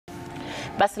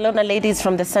Barcelona ladies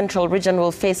from the Central Region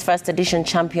will face first edition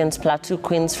champions Plateau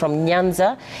Queens from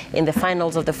Nyanza in the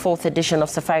finals of the 4th edition of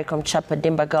Safaricom Chapa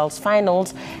Dimba Girls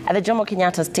Finals at the Jomo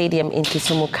Kenyatta Stadium in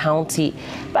Kisumu County.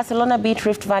 Barcelona beat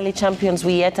Rift Valley champions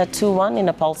Wieta 2-1 in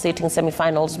a pulsating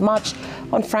semi-finals match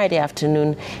on Friday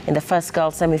afternoon. In the first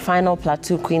girls semi-final,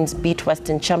 Plateau Queens beat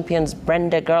Western champions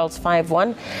Brenda Girls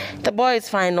 5-1. The boys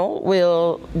final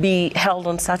will be held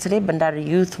on Saturday. Bandari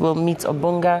Youth will meet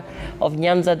Obunga of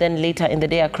Nyanza. Then later in the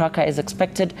day, a cracker is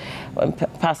expected when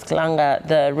past Klanga,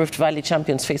 the Rift Valley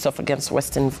champions, face off against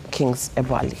Western Kings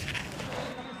Ebwali.